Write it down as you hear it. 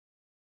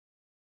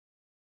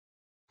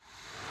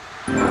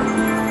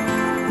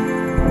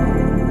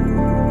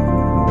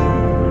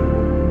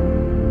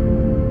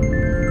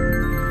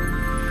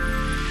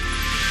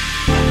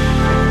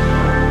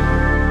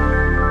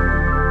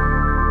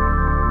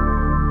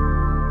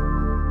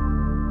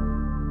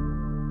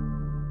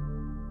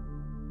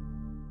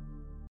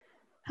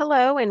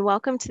Hello, and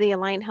welcome to the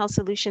Alliant Health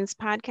Solutions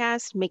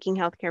podcast, Making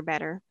Healthcare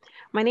Better.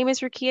 My name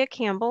is Rukia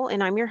Campbell,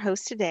 and I'm your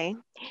host today.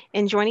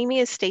 And joining me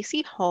is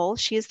Stacy Hull.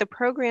 She is the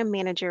program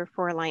manager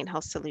for Alliant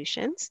Health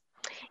Solutions.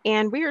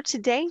 And we are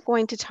today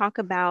going to talk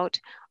about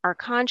our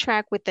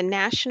contract with the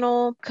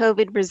National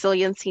COVID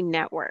Resiliency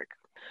Network.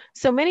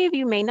 So many of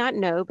you may not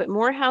know, but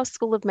Morehouse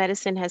School of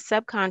Medicine has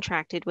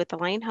subcontracted with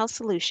Alliant Health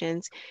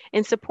Solutions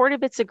in support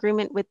of its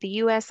agreement with the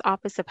U.S.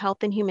 Office of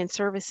Health and Human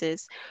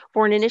Services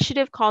for an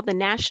initiative called the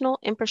National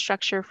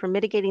Infrastructure for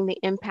Mitigating the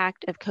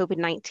Impact of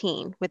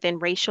COVID-19 within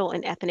racial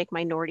and ethnic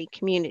minority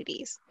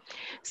communities.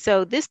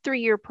 So this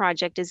 3-year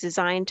project is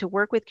designed to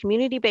work with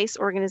community-based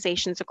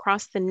organizations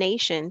across the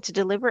nation to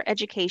deliver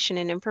education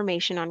and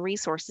information on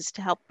resources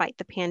to help fight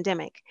the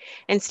pandemic.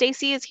 And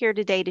Stacy is here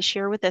today to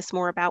share with us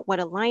more about what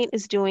Alliant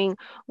is doing,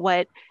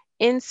 what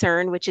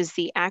NCRN, which is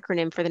the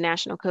acronym for the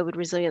National COVID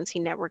Resiliency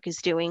Network,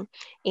 is doing,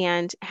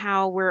 and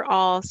how we're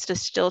all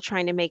still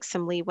trying to make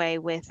some leeway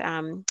with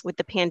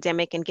the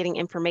pandemic and getting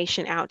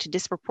information out to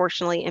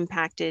disproportionately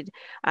impacted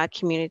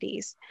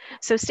communities.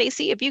 So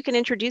Stacy, if you can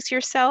introduce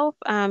yourself,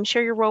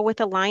 share your role with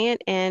Alliant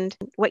and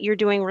what you're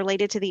doing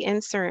related to the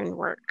NCRN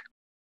work.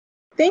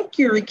 Thank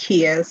you,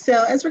 Rukia.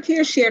 So as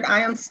Rukia shared, I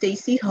am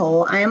Stacy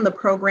Hull. I am the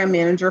program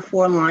manager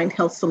for Alliant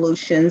Health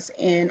Solutions,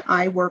 and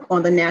I work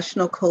on the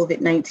National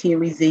COVID-19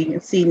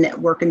 Resiliency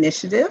Network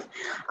Initiative.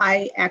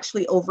 I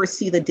actually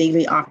oversee the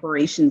daily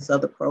operations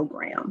of the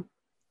program.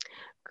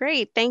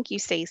 Great. Thank you,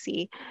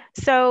 Stacy.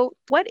 So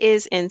what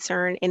is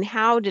NCRN and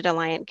how did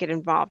Alliant get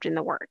involved in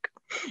the work?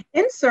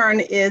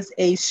 NCRN is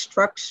a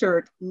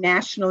structured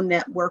national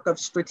network of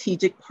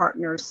strategic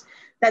partners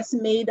that's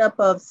made up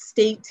of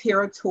state,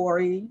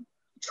 territory,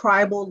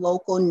 tribal,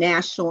 local,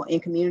 national,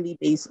 and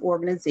community-based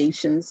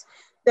organizations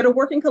that are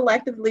working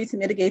collectively to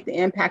mitigate the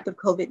impact of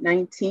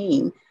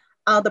COVID-19.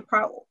 The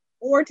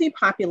priority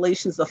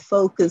populations of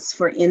focus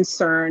for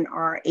NCRN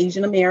are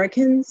Asian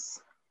Americans,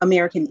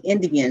 American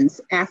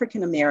Indians,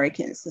 African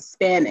Americans,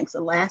 Hispanics,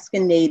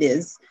 Alaskan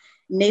Natives,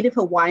 Native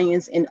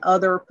Hawaiians, and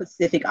other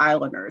Pacific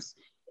Islanders,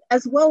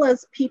 as well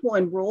as people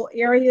in rural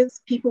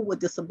areas, people with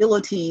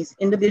disabilities,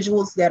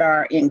 individuals that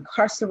are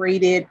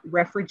incarcerated,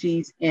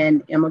 refugees,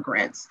 and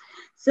immigrants.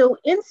 So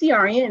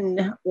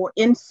NCRN, or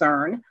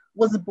NCRN,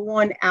 was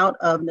born out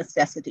of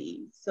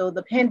necessity. So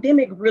the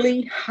pandemic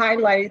really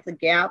highlighted the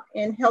gap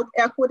in health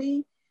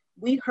equity.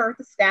 We heard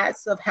the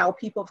stats of how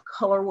people of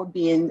color were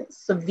being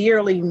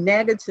severely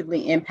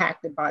negatively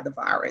impacted by the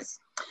virus.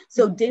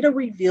 So data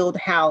revealed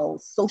how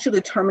social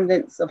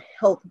determinants of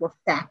health were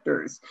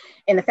factors,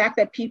 and the fact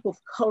that people of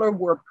color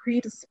were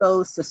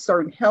predisposed to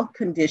certain health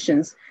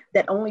conditions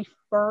that only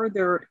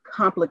further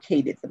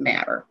complicated the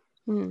matter.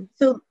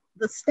 So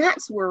the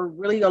stats were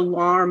really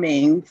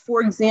alarming.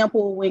 For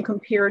example, when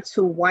compared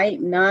to white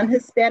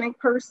non-Hispanic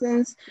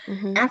persons,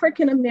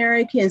 African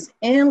Americans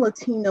and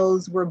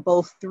Latinos were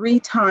both 3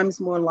 times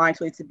more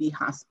likely to be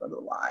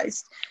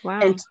hospitalized.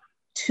 Wow. And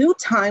 2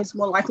 times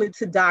more likely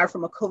to die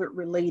from a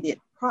COVID-related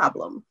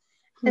problem.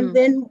 And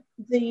then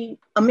the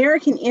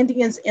American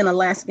Indians and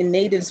Alaskan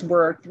Natives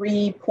were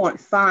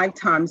 3.5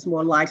 times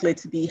more likely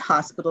to be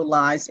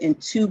hospitalized and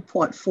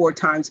 2.4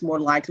 times more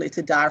likely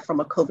to die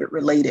from a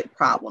COVID-related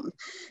problem.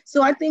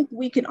 So I think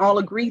we can all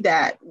agree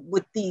that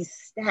with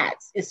these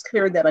stats, it's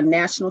clear that a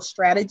national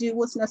strategy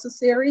was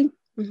necessary.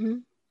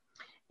 You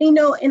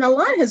know, and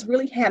Alliant has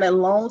really had a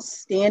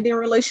long-standing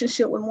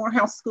relationship with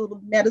Morehouse School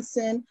of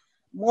Medicine.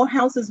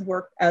 Morehouse has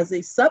worked as a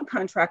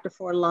subcontractor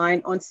for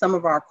Alliant on some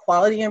of our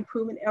quality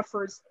improvement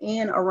efforts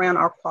and around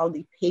our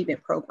quality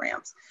payment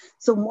programs.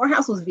 So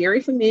Morehouse was very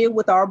familiar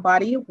with our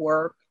body of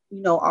work,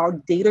 you know, our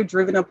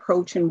data-driven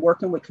approach in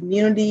working with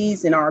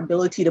communities and our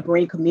ability to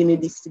bring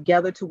communities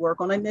together to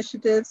work on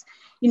initiatives,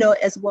 you know,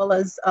 as well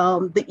as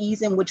the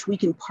ease in which we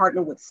can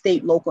partner with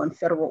state, local, and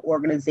federal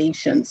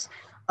organizations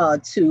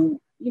to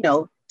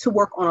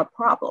work on a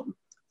problem.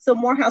 So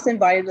Morehouse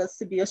invited us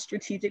to be a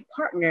strategic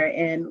partner,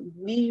 and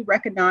we,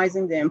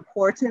 recognizing the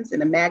importance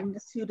and the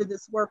magnitude of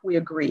this work, we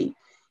agree.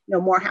 You know,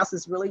 Morehouse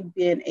has really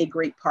been a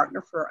great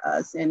partner for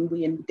us, and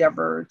we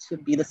endeavor to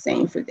be the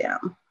same for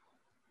them.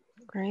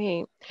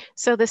 Great.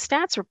 So the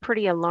stats are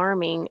pretty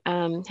alarming.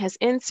 Has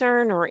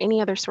NCRN or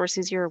any other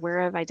sources you're aware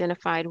of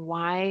identified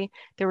why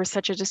there was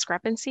such a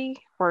discrepancy,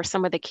 or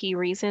some of the key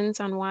reasons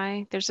on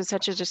why there's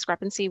such a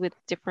discrepancy with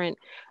different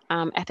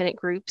ethnic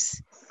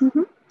groups?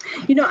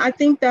 You know, I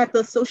think that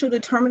the social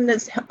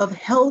determinants of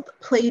health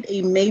played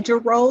a major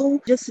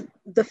role. Just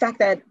the fact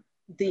that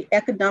the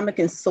economic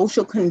and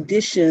social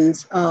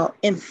conditions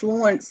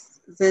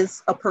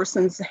influences a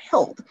person's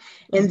health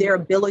and their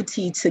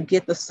ability to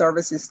get the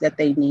services that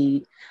they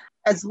need,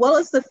 as well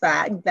as the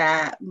fact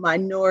that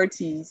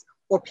minorities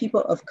or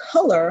people of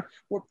color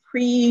were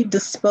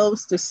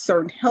predisposed to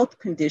certain health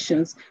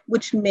conditions,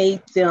 which made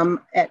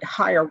them at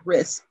higher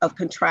risk of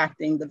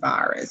contracting the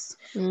virus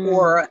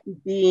or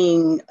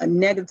being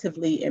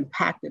negatively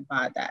impacted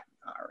by that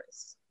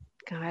virus.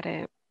 Got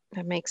it.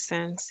 That makes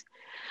sense.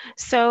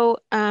 So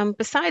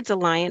besides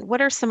Alliant,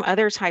 what are some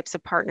other types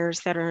of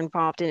partners that are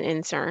involved in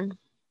NCRN?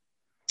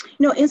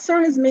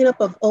 NCRN is made up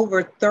of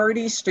over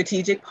 30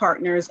 strategic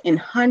partners and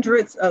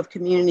hundreds of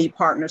community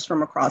partners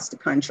from across the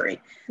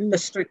country. The Mm.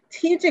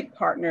 strategic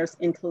partners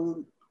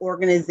include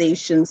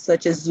organizations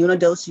such as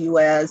Unidos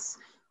US,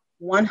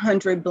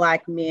 100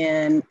 Black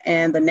Men,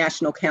 and the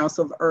National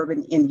Council of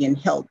Urban Indian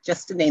Health,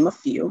 just to name a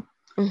few.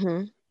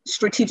 Mm-hmm.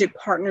 Strategic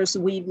partners,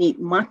 we meet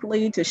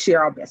monthly to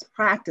share our best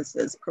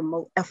practices,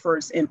 promote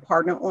efforts, and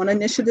partner on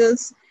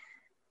initiatives.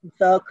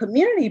 The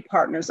community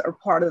partners are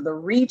part of the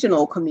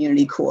regional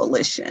community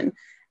coalition.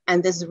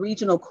 And this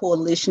regional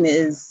coalition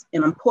is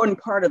an important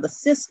part of the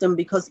system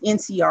because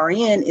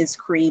NCRN is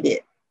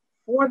created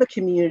for the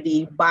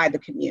community by the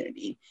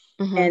community.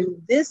 Mm-hmm. And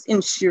this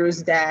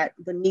ensures that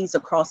the needs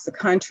across the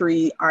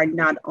country are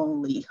not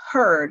only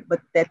heard,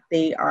 but that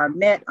they are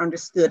met,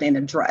 understood, and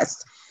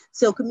addressed.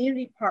 So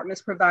community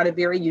partners provide a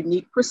very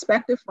unique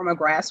perspective from a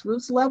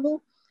grassroots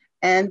level,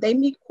 and they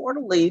meet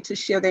quarterly to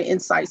share their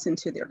insights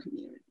into their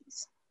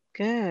communities.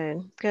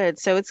 Good, good.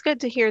 So it's good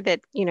to hear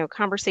that,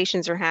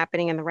 conversations are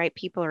happening and the right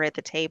people are at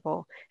the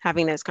table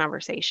having those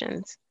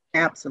conversations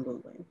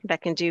Absolutely.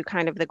 that can do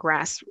kind of the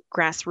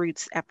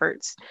grassroots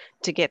efforts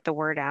to get the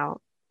word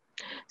out.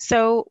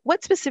 So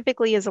what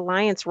specifically is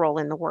Alliant's role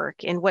in the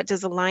work, and what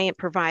does Alliant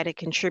provide and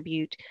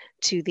contribute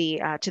to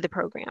the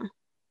program?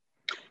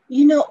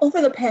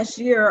 Over the past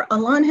year,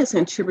 Alliant has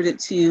contributed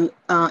to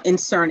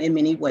NCRN in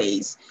many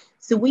ways.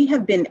 So we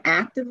have been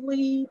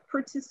actively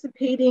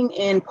participating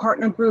in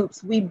partner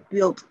groups. We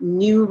built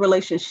new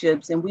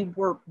relationships and we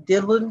worked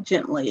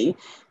diligently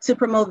to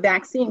promote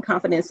vaccine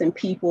confidence in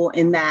people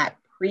in that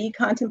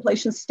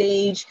pre-contemplation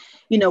stage,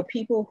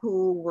 people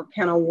who were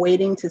kind of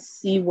waiting to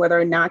see whether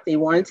or not they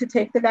wanted to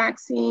take the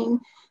vaccine.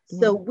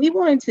 So we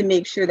wanted to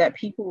make sure that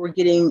people were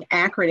getting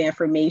accurate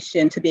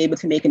information to be able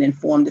to make an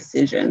informed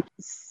decision.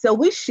 So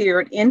we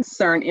shared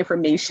NCRN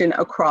information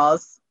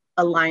across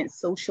Alliant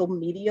social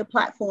media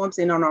platforms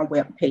and on our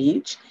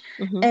webpage.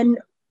 Mm-hmm. And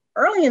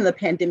early in the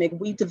pandemic,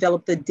 we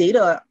developed a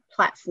data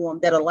platform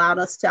that allowed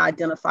us to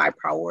identify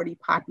priority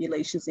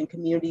populations in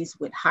communities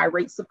with high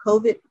rates of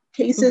COVID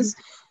cases.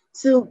 Mm-hmm.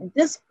 So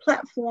this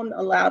platform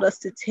allowed us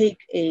to take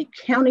a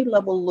county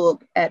level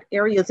look at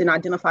areas and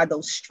identify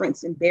those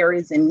strengths and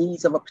barriers and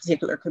needs of a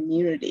particular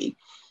community.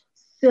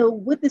 So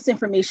with this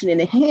information in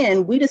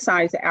hand, we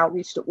decided to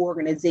outreach to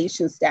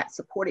organizations that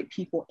supported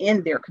people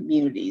in their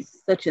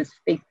communities, such as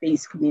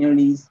faith-based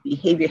communities,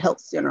 behavioral health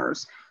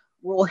centers,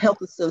 rural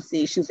health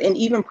associations, and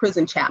even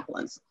prison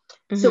chaplains.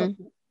 Mm-hmm. So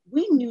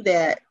we knew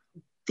that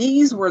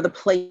these were the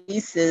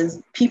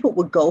places people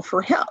would go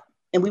for help.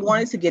 And we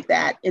wanted to get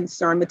that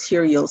NCRN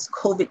materials,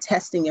 COVID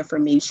testing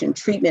information,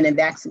 treatment and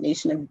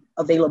vaccination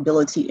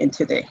availability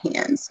into their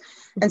hands.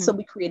 Mm-hmm. And so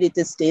we created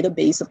this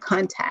database of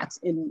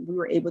contacts, and we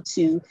were able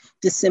to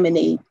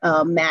disseminate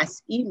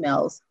mass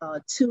emails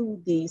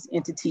to these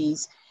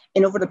entities.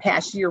 And over the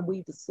past year,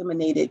 we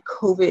disseminated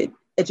COVID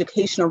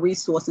educational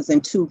resources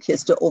and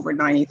toolkits to over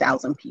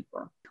 90,000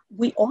 people.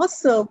 We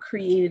also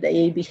created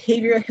a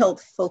behavioral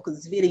health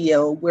focused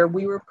video where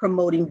we were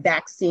promoting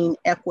vaccine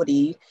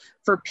equity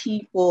for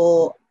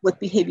people with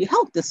behavioral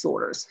health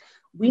disorders.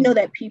 We know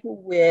that people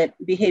with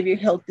behavioral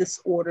health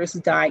disorders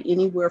die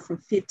anywhere from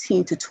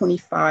 15 to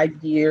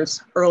 25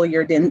 years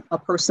earlier than a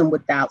person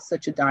without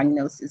such a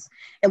diagnosis.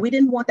 And we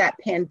didn't want that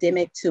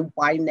pandemic to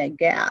widen that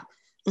gap.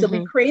 So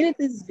we created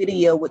this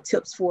video with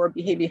tips for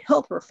behavioral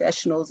health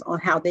professionals on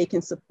how they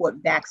can support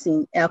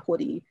vaccine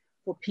equity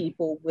for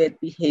people with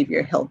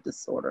behavioral health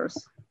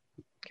disorders.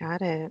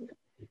 Got it.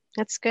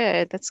 That's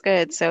good. That's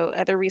good. So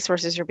other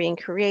resources are being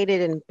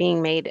created and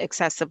being made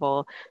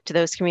accessible to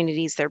those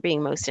communities that are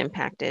being most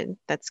impacted.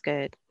 That's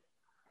good.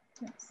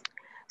 Yes.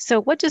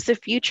 So what does the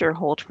future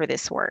hold for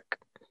this work?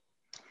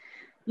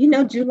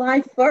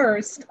 July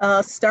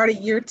 1st started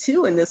year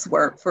 2 in this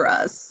work for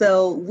us.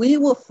 So we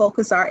will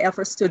focus our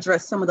efforts to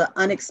address some of the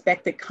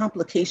unexpected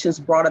complications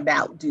brought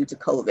about due to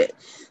COVID.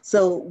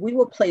 So we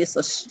will place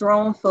a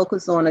strong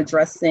focus on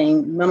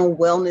addressing mental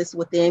wellness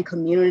within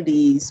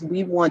communities.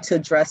 We want to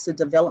address the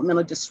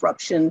developmental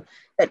disruption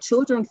that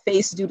children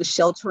face due to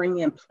sheltering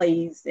in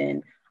place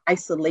and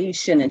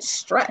isolation and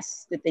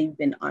stress that they've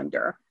been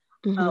under.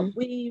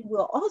 We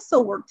will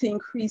also work to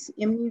increase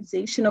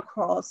immunization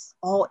across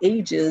all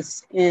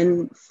ages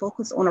and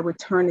focus on a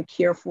return to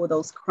care for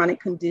those chronic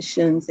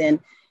conditions and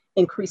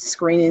increase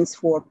screenings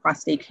for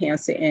prostate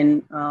cancer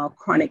and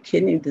chronic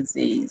kidney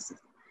disease.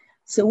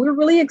 So we're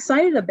really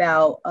excited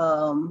about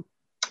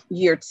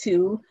year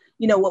 2.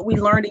 What we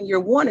learned in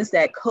year 1 is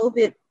that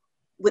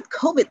with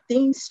COVID,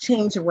 things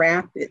change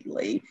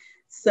rapidly.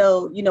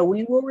 So,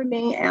 we will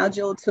remain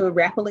agile to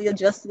rapidly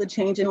adjust to the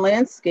changing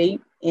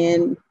landscape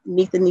and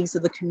meet the needs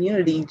of the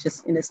community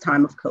just in this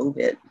time of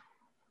COVID.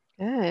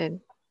 Good.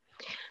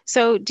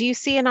 So do you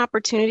see an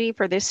opportunity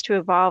for this to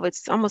evolve?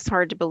 It's almost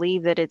hard to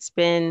believe that it's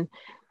been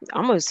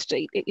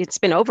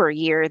over a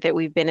year that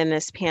we've been in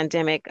this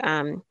pandemic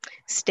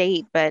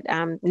state, but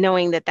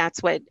knowing that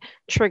that's what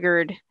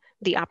triggered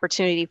the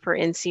opportunity for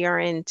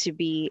NCRN to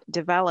be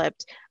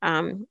developed,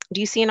 do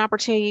you see an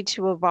opportunity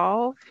to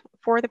evolve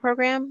for the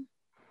program?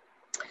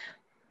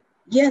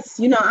 Yes,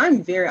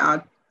 I'm very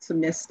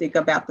optimistic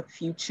about the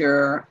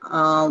future.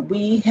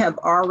 We have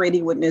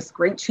already witnessed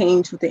great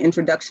change with the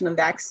introduction of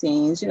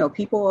vaccines.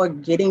 People are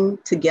getting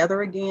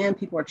together again,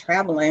 people are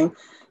traveling,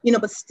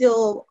 but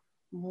still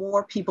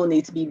more people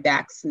need to be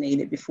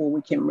vaccinated before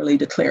we can really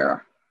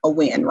declare a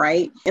win,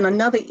 right? In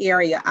another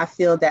area I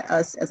feel that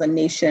us as a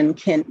nation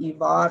can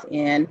evolve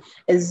in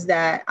is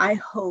that I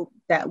hope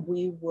that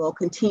we will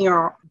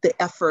continue the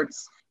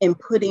efforts in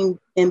putting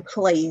in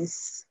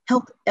place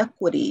health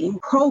equity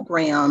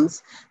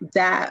programs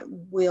that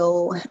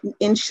will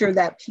ensure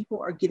that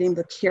people are getting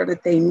the care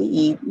that they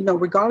need,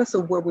 regardless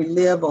of where we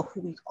live or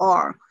who we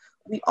are.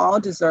 We all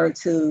deserve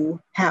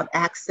to have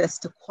access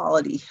to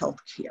quality health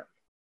care.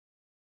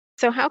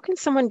 So how can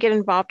someone get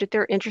involved if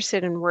they're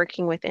interested in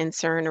working with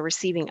NCRN or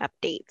receiving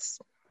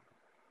updates?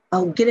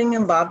 Getting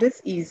involved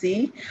is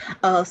easy.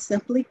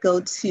 Simply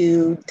go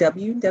to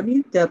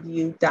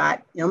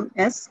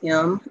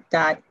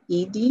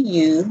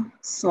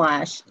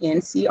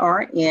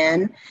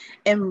www.msm.edu/NCRN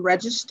and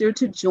register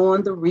to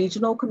join the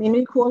Regional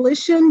Community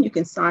Coalition. You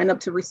can sign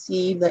up to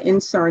receive the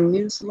NCRN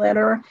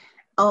newsletter,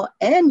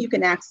 and you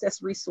can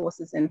access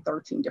resources in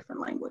 13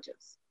 different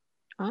languages.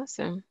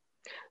 Awesome.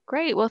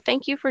 Great. Well,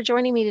 thank you for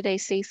joining me today,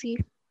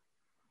 Stacey.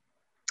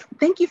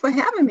 Thank you for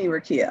having me,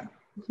 Rakia.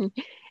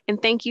 And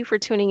thank you for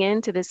tuning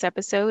in to this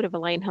episode of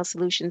Alliant Health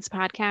Solutions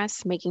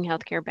podcast, Making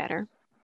Healthcare Better.